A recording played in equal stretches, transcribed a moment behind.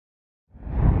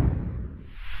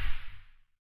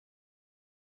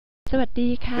สวัสดี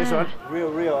ค่ะ This one?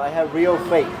 Real. I have real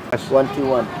fake. Yes.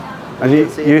 121. And you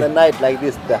can see in the night like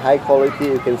this, the high quality.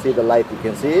 You can see the light. You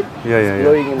can see it. It's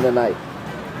glowing in the night.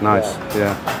 Nice.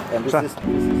 Yeah. And this is.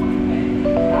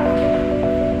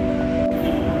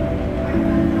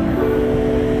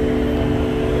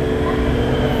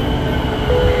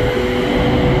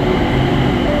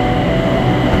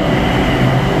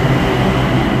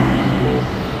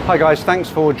 Hi guys, thanks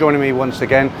for joining me once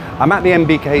again. I'm at the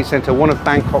MBK Centre, one of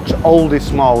Bangkok's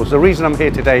oldest malls. The reason I'm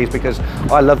here today is because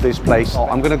I love this place.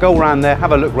 I'm going to go around there,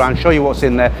 have a look around, show you what's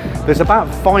in there. There's about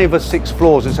 5 or 6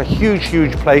 floors. It's a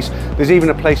huge place. There's even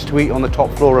a place to eat on the top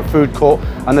floor, a food court,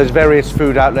 and there's various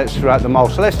food outlets throughout the mall.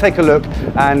 So let's take a look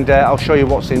and I'll show you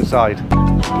what's inside.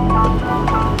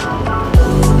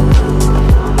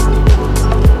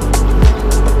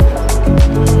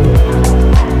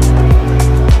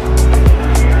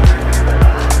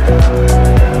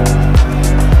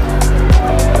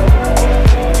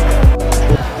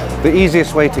 The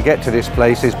easiest way to get to this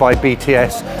place is by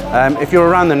BTS. If you're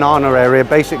around the Nana area,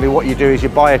 basically what you do is you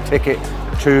buy a ticket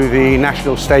to the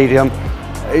National Stadium.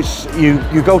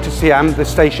 You go to Siam, the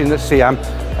station at Siam,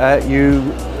 you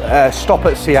stop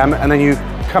at Siam, and then you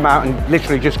come out and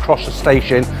literally just cross the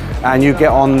station, and you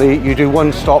get on you do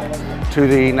one stop to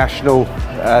the National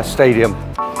Stadium.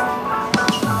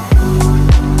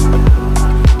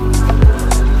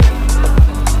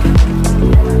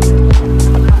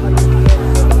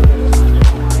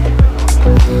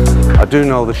 I do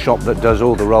know the shop that does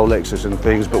all the Rolexes and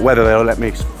things, but whether they'll let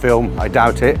me film, I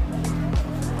doubt it.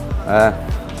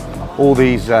 All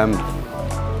these,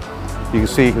 you can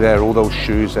see there, all those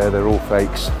shoes there, they're all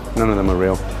fakes. None of them are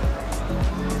real.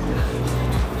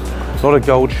 A lot of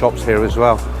gold shops here as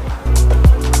well.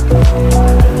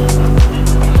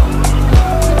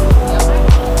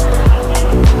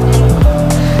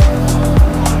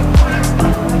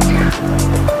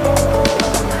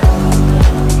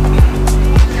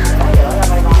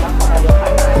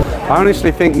 I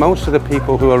honestly think most of the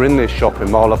people who are in this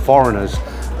shopping mall are foreigners,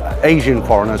 Asian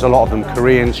foreigners, a lot of them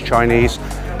Koreans, Chinese.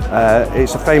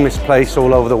 It's a famous place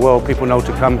all over the world, people know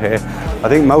to come here. I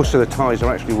think most of the Thais are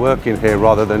actually working here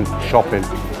rather than shopping.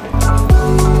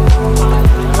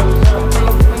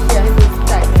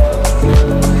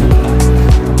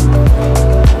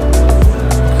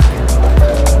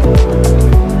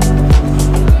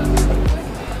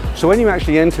 So when you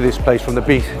actually enter this place from the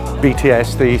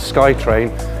BTS, the SkyTrain,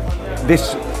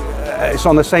 it's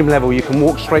on the same level. You can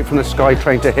walk straight from the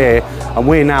SkyTrain to here, and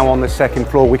we're now on the 2nd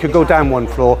floor. We could go down 1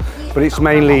 floor, but it's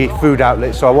mainly food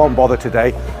outlets, so I won't bother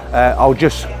today. I'll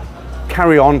just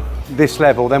carry on this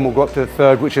level, then we'll go up to the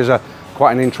 3rd, which is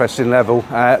quite an interesting level.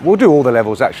 We'll do all the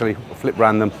levels actually, we'll flip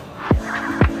around them.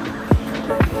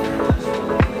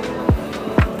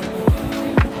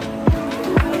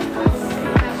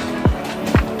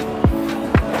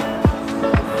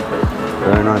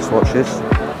 Very nice watches.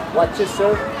 Watches,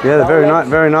 sir? Yeah, they're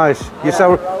very nice. You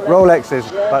sell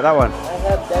Rolexes, like that one? I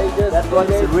have Datejust. That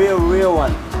one is real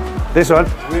one. This one?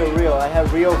 Real. I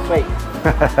have real fake.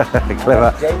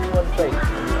 Clever. Genuine fake.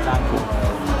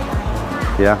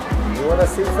 Yeah. You want to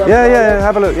see some? Yeah,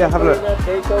 have a look. Yeah, have a look.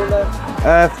 Daytona?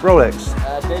 Rolex.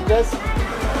 Datejust?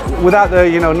 Without the,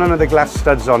 none of the glass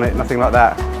studs on it, nothing like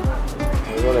that.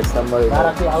 So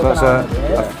that's a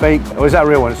fake. Oh, is that a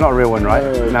real one? It's not a real one, right?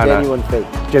 No. Genuine fake.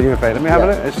 Genuine fake. Let me have a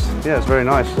look. It's very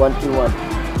nice. 121.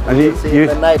 And you see in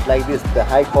the night like this, the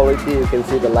high quality. You can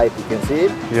see the light. You can see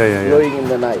it. Yeah. Glowing in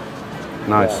the night.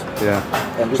 Nice. Yeah.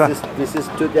 And this is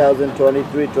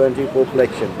 2023-24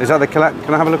 collection. Is that the can I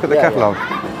have a look at the catalogue?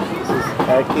 This is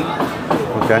Air King.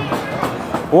 Okay.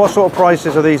 What sort of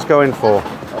prices are these going for?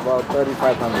 About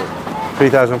 3,500.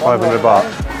 3,500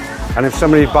 baht. And if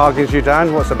somebody bargains you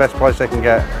down, what's the best price they can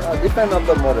get? Depends on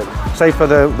the model. Say for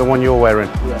the one you're wearing.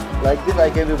 Yeah, like this I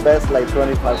can do best like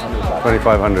 2,500 baht.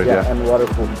 2,500, yeah. And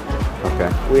waterproof. Okay.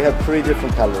 We have 3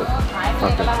 different colors.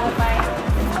 Okay.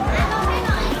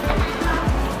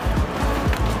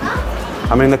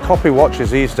 I mean, the copy watches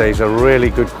these days are really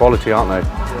good quality, aren't they?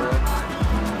 Yeah.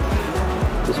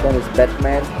 This one is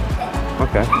Batman.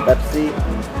 Okay. Pepsi.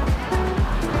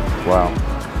 Wow.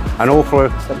 And all for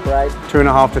Surprise.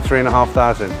 2,500 to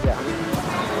 3,500. Yeah.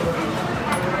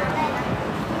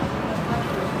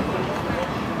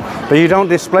 But you don't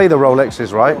display the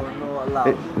Rolexes, right? No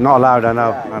allowed. Not allowed, I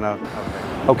know. I know.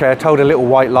 Okay, I told a little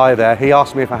white lie there. He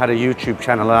asked me if I had a YouTube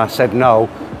channel and I said no,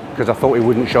 because I thought he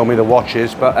wouldn't show me the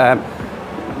watches. But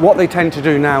what they tend to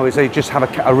do now is they just have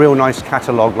a real nice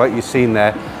catalogue like you've seen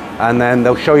there, and then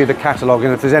they'll show you the catalogue,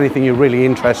 and if there's anything you're really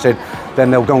interested,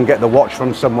 then they'll go and get the watch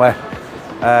from somewhere,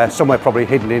 somewhere probably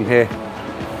hidden in here.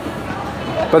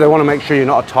 But they want to make sure you're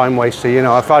not a time waster. You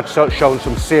know, if I'd shown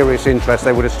some serious interest,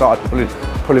 they would have started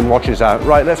pulling watches out.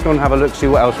 Right, let's go and have a look, see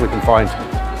what else we can find.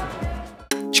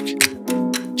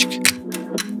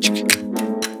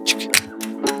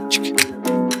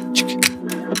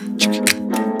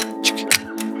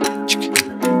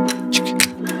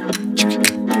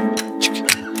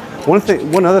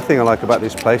 One other thing I like about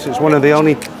this place, it's one of the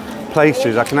only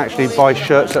places I can actually buy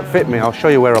shirts that fit me. I'll show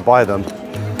you where I buy them.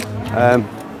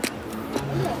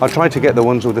 I try to get the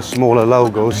ones with the smaller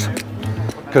logos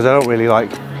because I don't really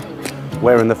like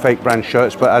wearing the fake brand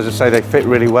shirts, but as I say, they fit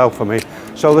really well for me.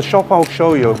 So the shop I'll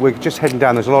show you, we're just heading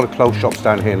down, there's a lot of clothes shops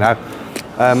down here now.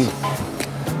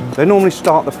 They normally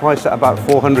start the price at about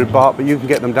 400 baht, but you can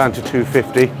get them down to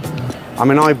 250. I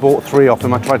mean, I bought 3 off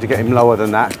him, I tried to get him lower than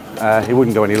that. He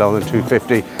wouldn't go any lower than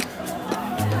 250.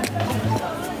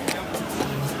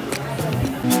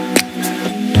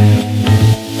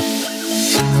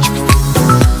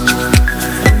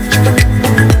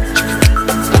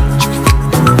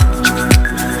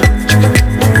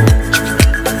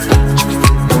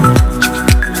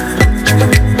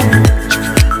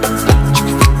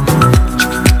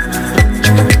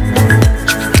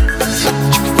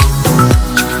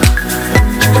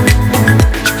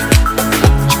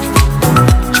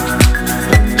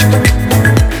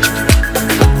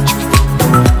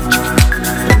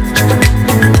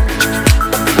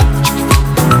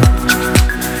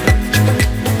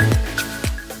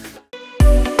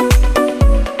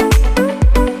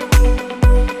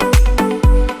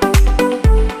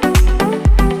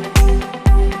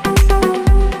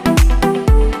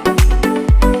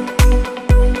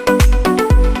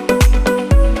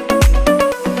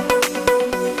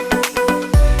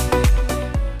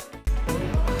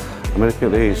 I mean, look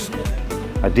at these,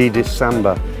 Adidas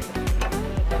Samba.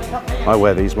 I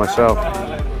wear these myself.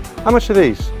 How much are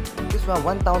these? This one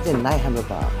 1,900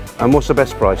 baht. And what's the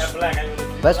best price?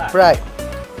 Best price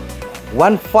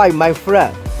 1,500, my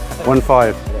friend.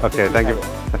 1,500. Okay, thank you.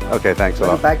 Okay, thanks a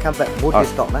lot. Come back,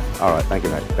 stock, man. All right, thank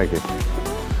you, mate. Thank you.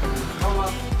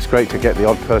 It's great to get the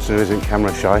odd person who isn't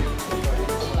camera shy.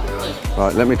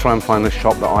 Right, let me try and find the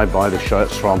shop that I buy the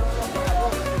shirts from.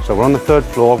 So we're on the 3rd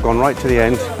floor. I've gone right to the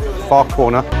end, far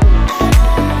corner.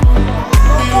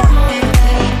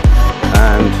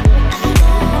 And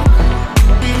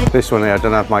this one here, I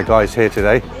don't have my guys here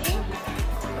today.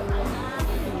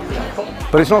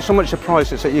 But it's not so much the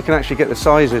price, it's that you can actually get the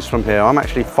sizes from here. I'm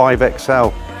actually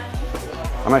 5XL.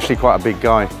 I'm actually quite a big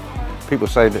guy. People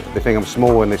say that they think I'm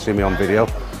small when they see me on video,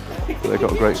 but they've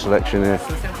got a great selection here.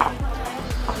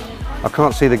 I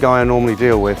can't see the guy I normally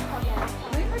deal with.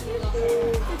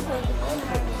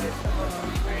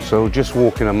 So just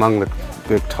walking among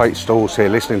the tight stalls here,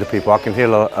 listening to people, I can hear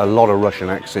a lot of Russian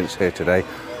accents here today.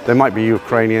 They might be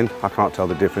Ukrainian, I can't tell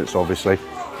the difference obviously.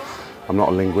 I'm not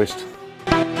a linguist.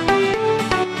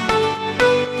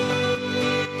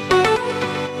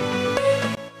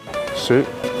 Suit.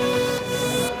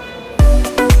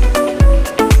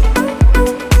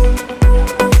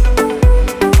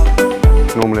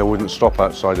 Normally I wouldn't stop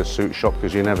outside a suit shop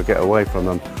because you never get away from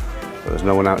them, but there's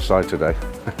no one outside today.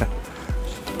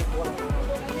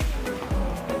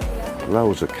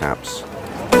 Loads of caps.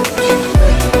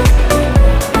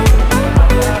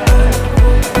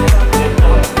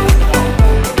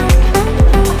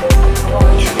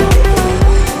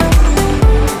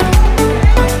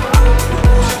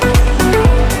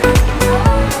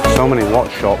 So many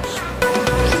watch shops.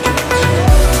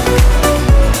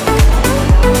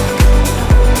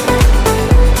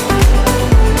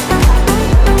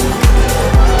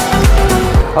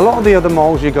 A lot of the other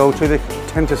malls you go to, they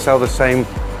tend to sell the same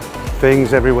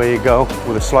things everywhere you go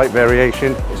with a slight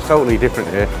variation. It's totally different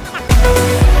here.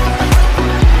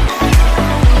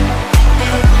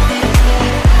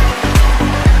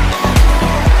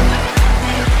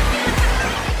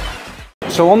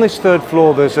 So on this 3rd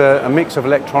floor there's a mix of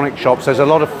electronic shops. There's a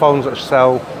lot of phones that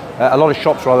sell, a lot of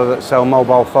shops rather that sell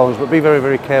mobile phones, but be very,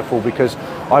 very careful because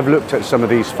I've looked at some of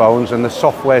these phones and the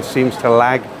software seems to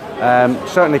lag.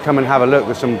 Certainly come and have a look,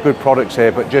 there's some good products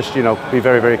here, but just, you know, be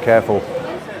very, very careful.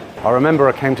 I remember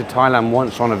I came to Thailand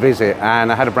once on a visit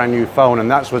and I had a brand new phone,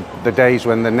 and that's the days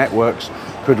when the networks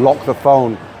could lock the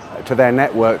phone to their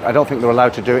network. I don't think they're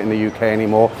allowed to do it in the UK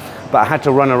anymore, but I had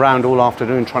to run around all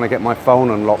afternoon trying to get my phone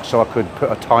unlocked so I could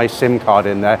put a Thai SIM card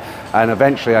in there, and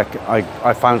eventually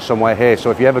I found somewhere here.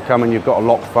 So if you ever come and you've got a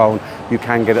locked phone, you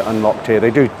can get it unlocked here. They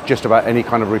do just about any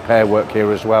kind of repair work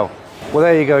here as well. Well,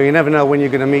 there you go. You never know when you're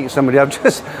going to meet somebody. I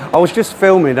was just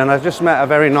filming and I just met a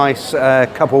very nice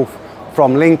couple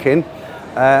from Lincoln.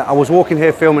 I was walking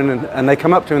here filming and they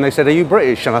come up to me and they said, "Are you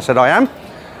British?" And I said, "I am."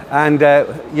 and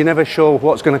you're never sure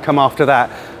what's going to come after that.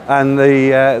 And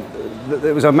there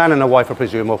was a man and a wife, I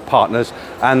presume, or partners,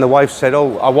 and the wife said,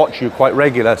 "Oh, I watch you quite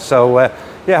regular." So yeah,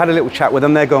 I had a little chat with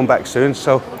them. They're going back soon,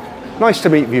 so nice to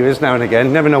meet viewers now and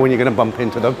again. Never know when you're going to bump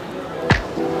into them.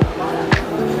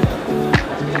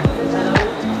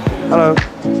 Hello.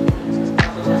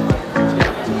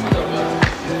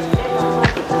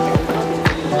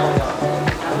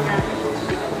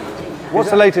 What's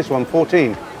the latest one?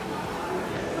 14?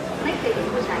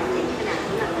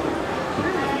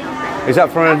 Is that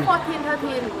for an...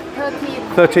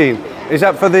 13. Is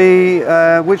that for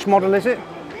the... which model is it?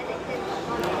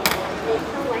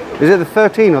 Is it the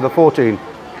 13 or the 14?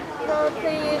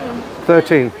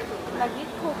 13.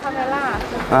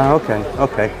 Ah, okay,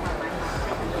 okay.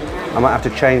 I might have to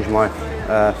change my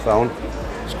phone.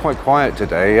 It's quite quiet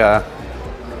today.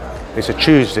 It's a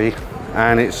Tuesday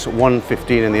and it's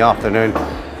 1:15 in the afternoon.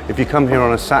 If you come here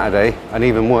on a Saturday, and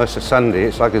even worse a Sunday,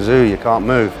 it's like a zoo, you can't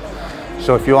move.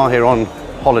 So if you are here on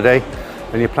holiday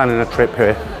and you're planning a trip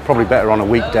here, probably better on a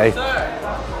weekday.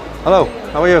 Hello,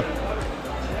 how are you?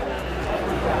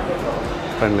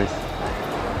 Friendly.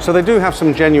 So they do have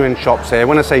some genuine shops here.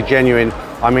 When I say genuine,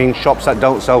 I mean shops that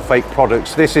don't sell fake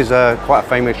products. This is quite a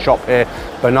famous shop here,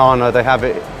 Banana. They have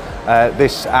it.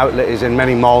 This outlet is in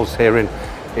many malls here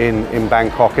in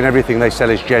Bangkok, and everything they sell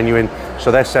is genuine. So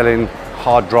they're selling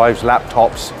hard drives,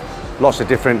 laptops, lots of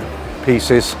different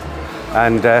pieces,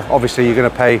 and obviously you're going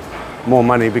to pay more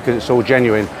money because it's all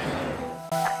genuine.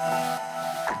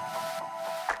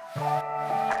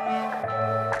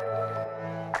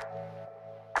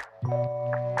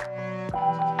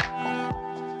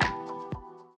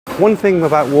 One thing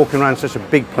about walking around such a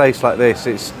big place like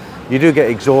this, you do get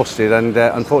exhausted, and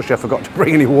unfortunately I forgot to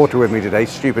bring any water with me today,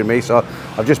 stupid me, so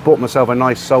I've just bought myself a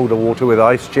nice soda water with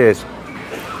ice. Cheers.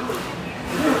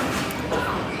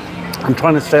 I'm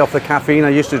trying to stay off the caffeine. I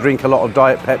used to drink a lot of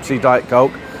Diet Pepsi, Diet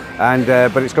Coke,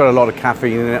 but it's got a lot of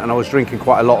caffeine in it, and I was drinking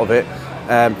quite a lot of it,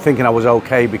 thinking I was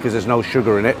okay because there's no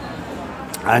sugar in it.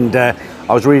 And I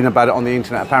was reading about it on the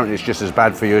internet. Apparently it's just as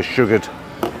bad for you as sugared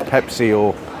Pepsi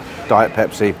or Diet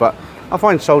Pepsi, but I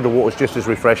find soda water is just as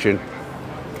refreshing.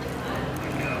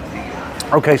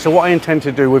 Okay, so what I intend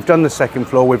to do, we've done the second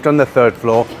floor, we've done the third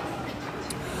floor.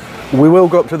 We will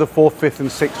go up to the 4th, 5th and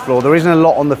 6th floor. There isn't a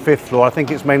lot on the 5th floor. I think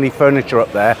it's mainly furniture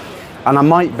up there. And I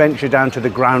might venture down to the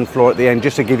ground floor at the end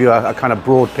just to give you a kind of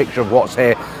broad picture of what's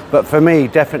here. But for me,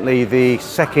 definitely the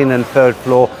 2nd and 3rd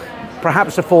floor,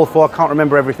 perhaps the 4th floor. I can't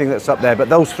remember everything that's up there, but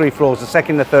those 3 floors, the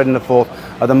 2nd, the 3rd and the 4th,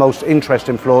 are the most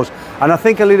interesting floors. And I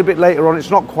think a little bit later on, it's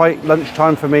not quite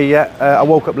lunchtime for me yet. I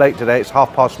woke up late today, it's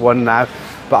 1:30 now.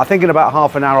 But I think in about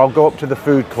half an hour, I'll go up to the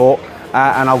food court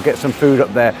and I'll get some food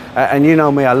up there. And you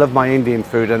know me, I love my Indian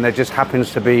food, and there just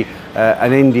happens to be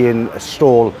an Indian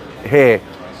stall here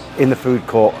in the food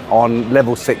court on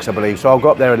level 6, I believe. So I'll go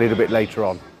up there a little bit later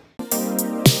on.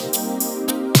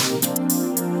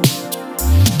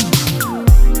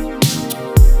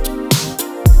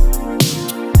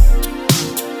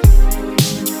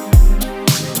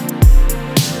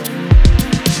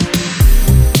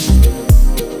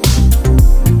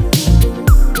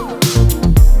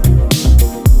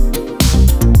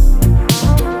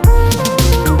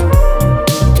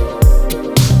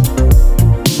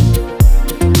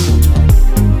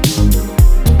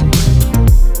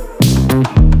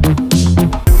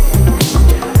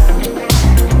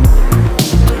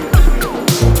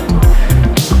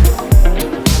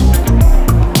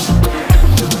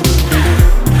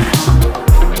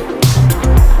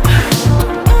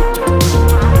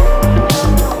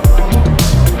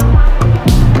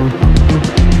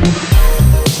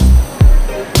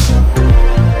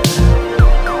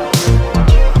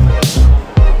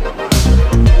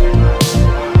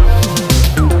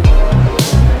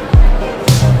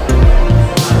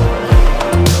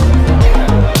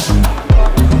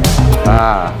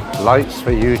 Lights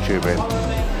for YouTubing.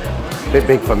 Bit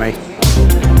big for me.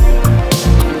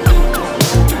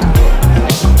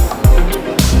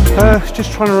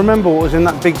 Just trying to remember what was in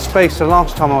that big space the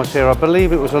last time I was here. I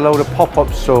believe it was a load of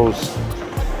pop-up stores.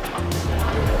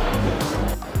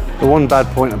 The one bad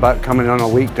point about coming on a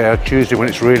weekday or Tuesday when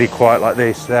it's really quiet like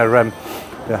this, they're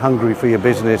hungry for your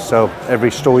business. So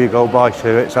every store you go by to,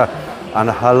 it's a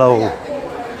hello,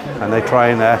 and they try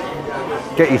and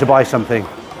get you to buy something.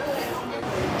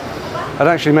 I'd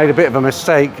actually made a bit of a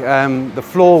mistake. The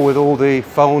floor with all the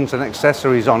phones and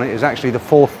accessories on it is actually the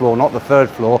 4th floor, not the 3rd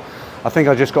floor. I think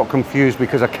I just got confused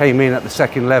because I came in at the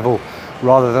 2nd level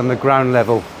rather than the ground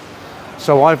level.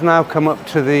 So I've now come up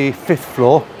to the 5th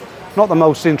floor. Not the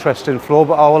most interesting floor,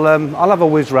 but I'll have a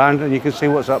whiz round and you can see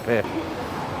what's up here.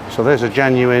 So there's a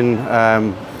genuine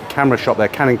camera shop there,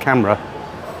 Canon camera,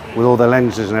 with all the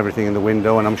lenses and everything in the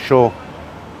window, and I'm sure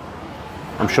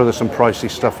there's some pricey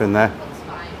stuff in there.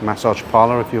 Massage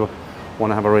parlor if you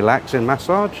want to have a relaxing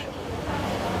massage.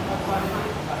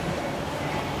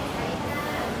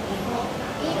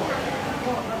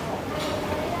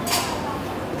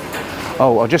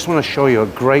 Oh, I just want to show you a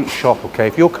great shop, okay?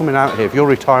 If you're coming out here, if you're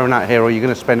retiring out here, or you're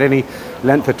going to spend any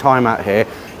length of time out here,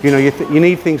 you know, you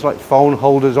need things like phone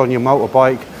holders on your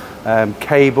motorbike,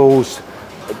 cables,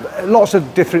 lots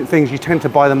of different things. You tend to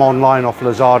buy them online off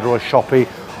Lazada or Shopee,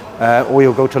 or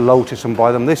you'll go to Lotus and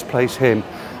buy them. This place here,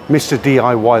 Mr.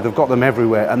 DIY, they've got them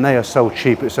everywhere, and they are so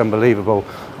cheap, it's unbelievable.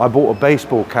 I bought a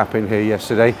baseball cap in here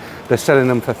yesterday. They're selling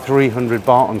them for 300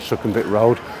 baht on Sukhumvit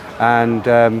Road,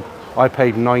 and I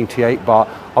paid 98 baht.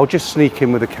 I'll just sneak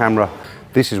in with the camera.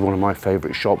 This is one of my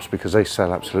favorite shops because they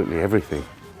sell absolutely everything.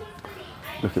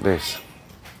 Look at this.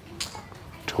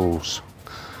 Tools.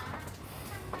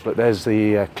 Look, there's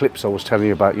the clips I was telling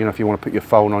you about. You know, if you want to put your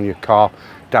phone on your car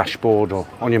dashboard or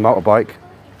on your motorbike.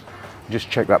 Just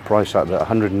check that price out there,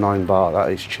 109 baht,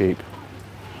 that is cheap.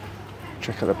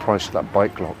 Check out the price of that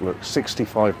bike lock, look,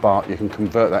 65 baht. You can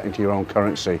convert that into your own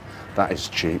currency. That is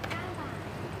cheap.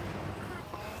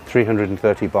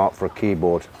 330 baht for a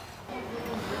keyboard.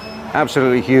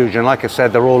 Absolutely huge, and like I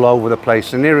said, they're all over the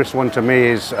place. The nearest one to me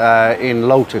is in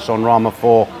Lotus on Rama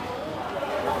 4.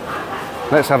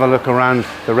 Let's have a look around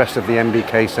the rest of the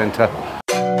MBK Centre.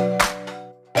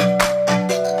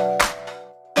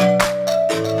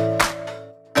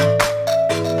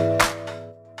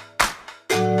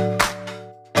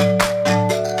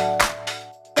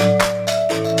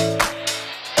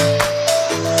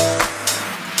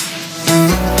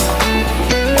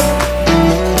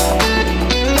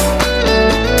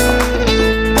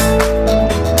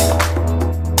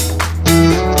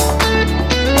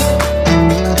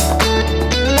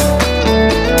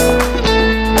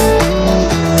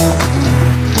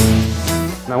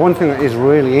 One thing that is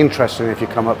really interesting if you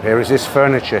come up here is this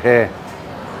furniture here.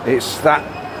 It's that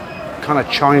kind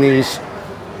of Chinese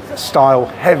style,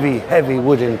 heavy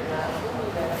wooden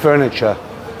furniture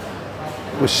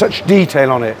with such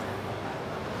detail on it.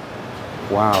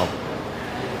 Wow.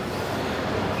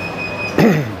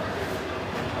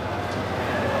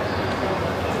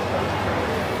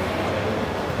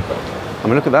 I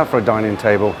mean, look at that for a dining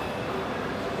table.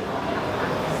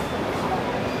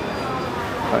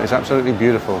 That is absolutely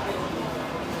beautiful.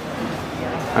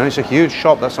 And it's a huge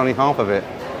shop, that's only half of it.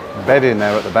 Bed in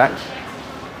there at the back.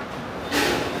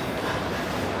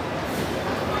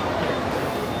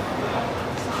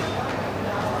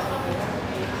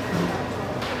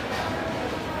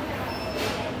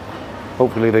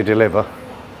 Hopefully they deliver.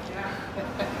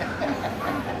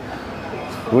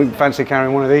 Wouldn't fancy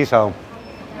carrying one of these home.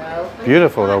 No.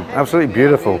 Beautiful though, absolutely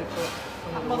beautiful.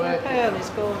 Mother of pearl is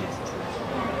gorgeous.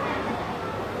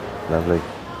 Lovely.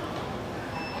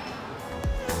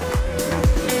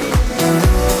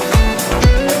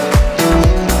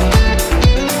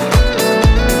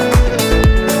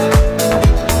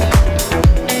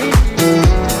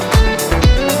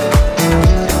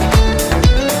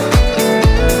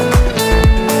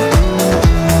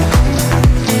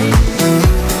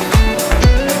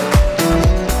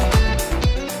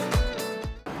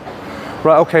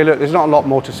 Right, okay, look, there's not a lot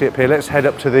more to see up here. Let's head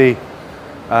up to the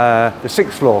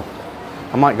 6th floor.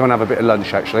 I might go and have a bit of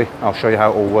lunch actually. I'll show you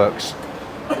how it all works.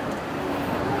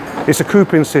 It's a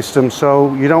coupon system,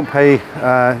 so you don't pay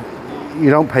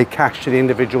cash to the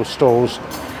individual stores.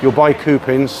 You'll buy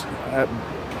coupons,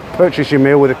 purchase your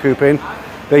meal with a coupon.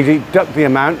 They deduct the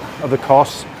amount of the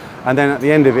cost, and then at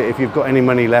the end of it, if you've got any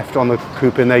money left on the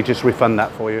coupon, they just refund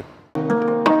that for you.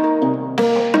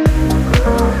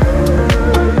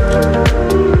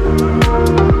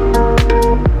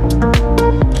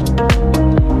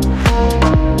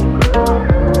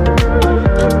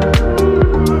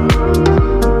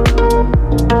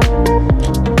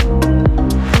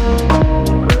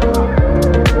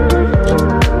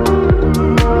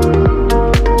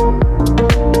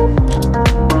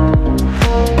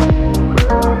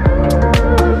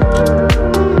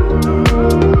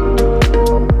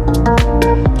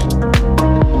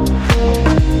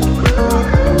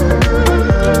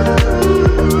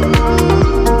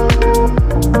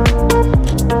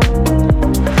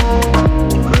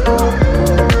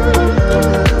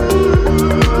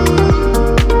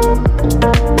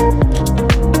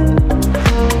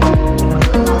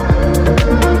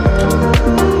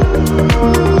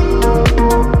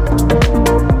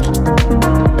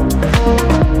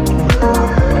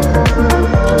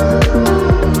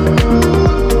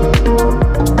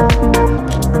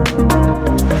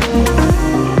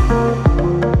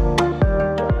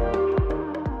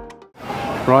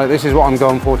 Right, this is what I'm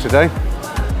going for today.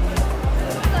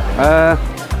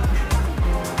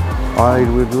 I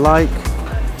would like...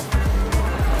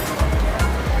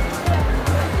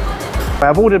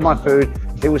 I've ordered my food.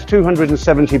 It was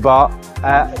 270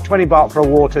 baht, 20 baht for a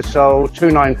water, so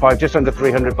 295, just under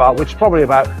 300 baht, which is probably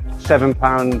about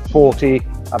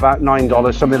 £7.40, about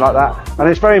 $9, something like that. And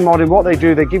it's very modern. What they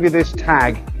do, they give you this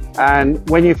tag, and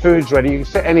when your food's ready, you can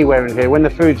sit anywhere in here. When the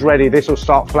food's ready, this will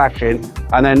start flashing,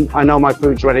 and then I know my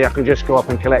food's ready. I can just go up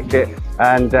and collect it,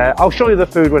 and I'll show you the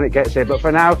food when it gets here. But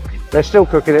for now, they're still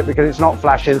cooking it because it's not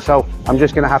flashing, so I'm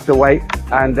just going to have to wait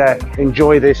and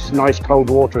enjoy this nice cold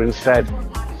water instead.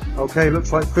 Okay,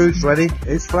 looks like food's ready.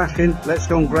 It's flashing. Let's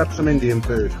go and grab some Indian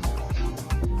food.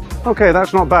 Okay,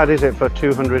 that's not bad, is it, for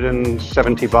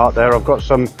 270 baht there. I've got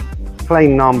some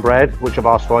plain naan bread, which I've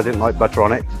asked for. I didn't like butter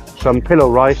on it. Some pillow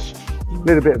rice, a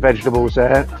little bit of vegetables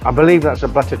there. I believe that's a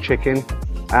butter chicken,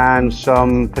 and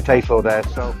some potato there.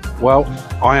 So, well,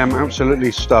 I am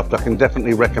absolutely stuffed. I can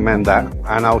definitely recommend that,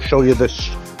 and I'll show you the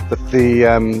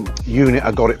unit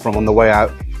I got it from on the way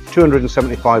out.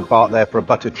 275 baht there for a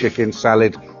butter chicken,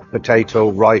 salad, potato,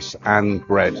 rice, and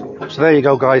bread. So there you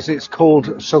go, guys. It's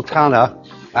called Sultana,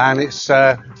 and it's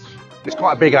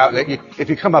quite a big outlet. If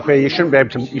you come up here, you shouldn't be able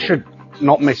to. You should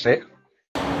not miss it.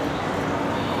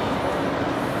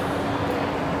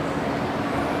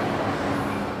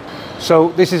 So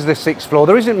this is the 6th floor.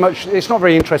 There isn't much, it's not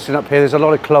very interesting up here. There's a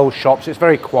lot of clothes shops. It's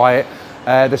very quiet.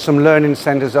 There's some learning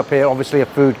centres up here, obviously a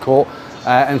food court,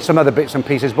 and some other bits and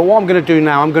pieces. But what I'm going to do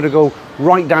now, I'm going to go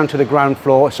right down to the ground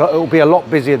floor. So it'll be a lot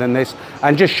busier than this,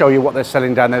 and just show you what they're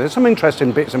selling down there. There's some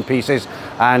interesting bits and pieces,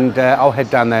 and I'll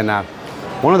head down there now.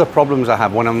 One of the problems I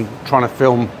have when I'm trying to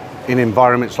film in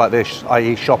environments like this,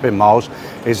 i.e. shopping malls,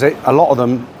 is that a lot of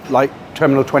them, like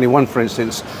Terminal 21 for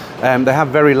instance, they have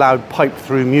very loud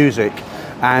pipe-through music,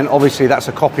 and obviously that's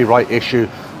a copyright issue.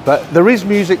 But there is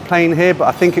music playing here, but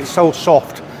I think it's so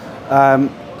soft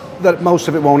that most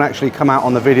of it won't actually come out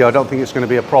on the video. I don't think it's going to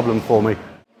be a problem for me.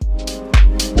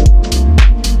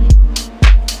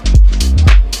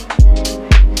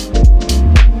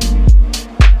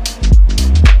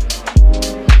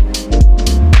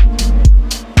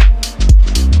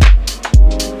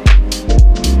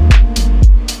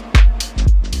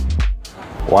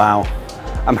 Wow,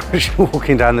 I'm actually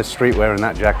walking down the street wearing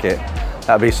that jacket.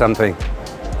 That'd be something.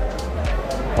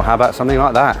 Well, how about something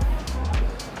like that?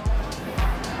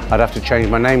 I'd have to change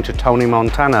my name to Tony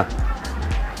Montana.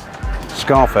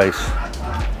 Scarface.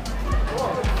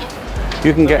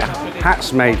 You can get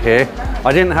hats made here.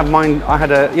 I didn't have mine, I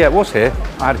had a, yeah, it was here.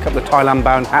 I had a couple of Thailand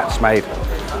bound hats made.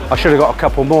 I should have got a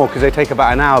couple more because they take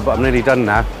about an hour, but I'm nearly done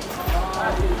now.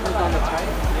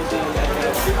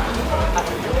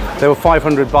 They were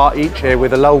 500 baht each here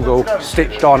with a logo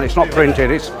stitched on. It's not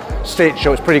printed, it's stitched,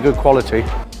 so it's pretty good quality.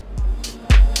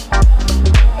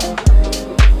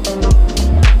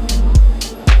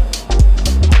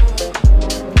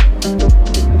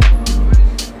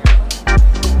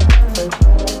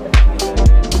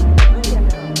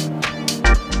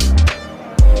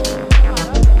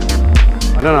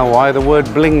 I don't know why the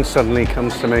word bling suddenly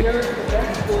comes to me.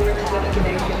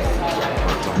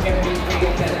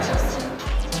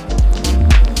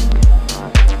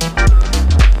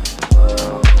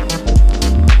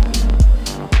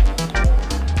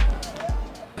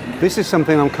 This is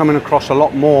something I'm coming across a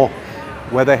lot more,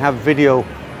 where they have video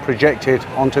projected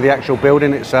onto the actual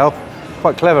building itself.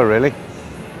 Quite clever, really.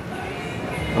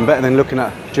 And better than looking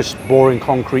at just boring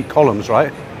concrete columns,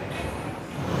 right?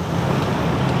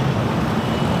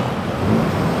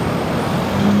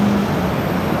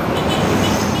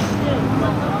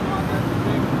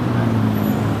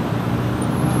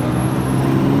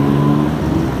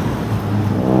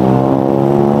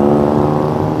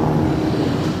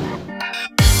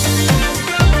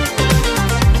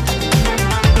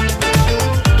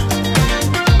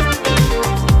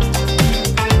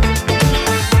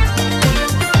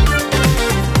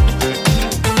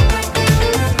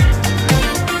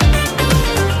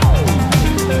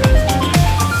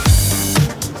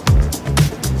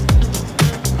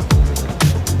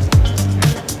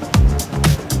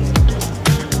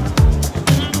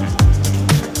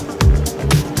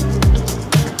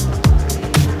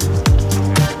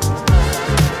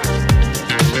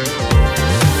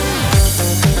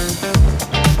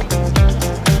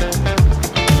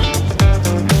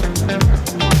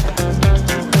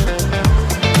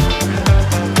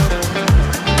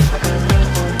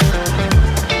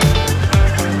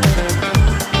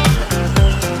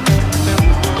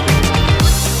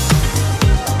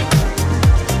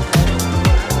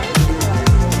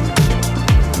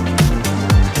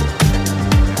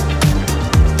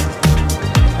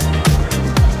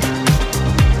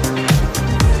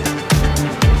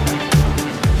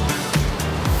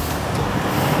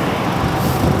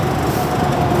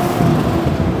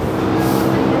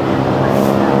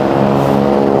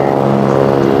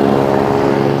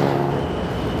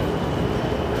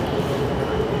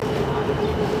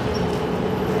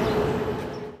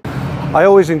 I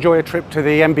always enjoy a trip to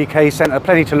the MBK Centre,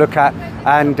 plenty to look at.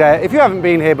 And if you haven't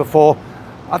been here before,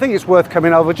 I think it's worth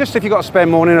coming over, just if you've got a spare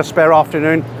morning or spare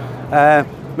afternoon.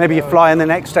 Maybe you're flying the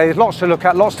next day. There's lots to look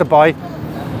at, lots to buy.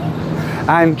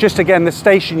 And just again, the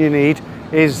station you need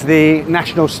is the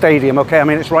National Stadium, okay? I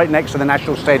mean, it's right next to the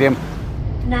National Stadium.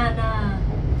 Nana.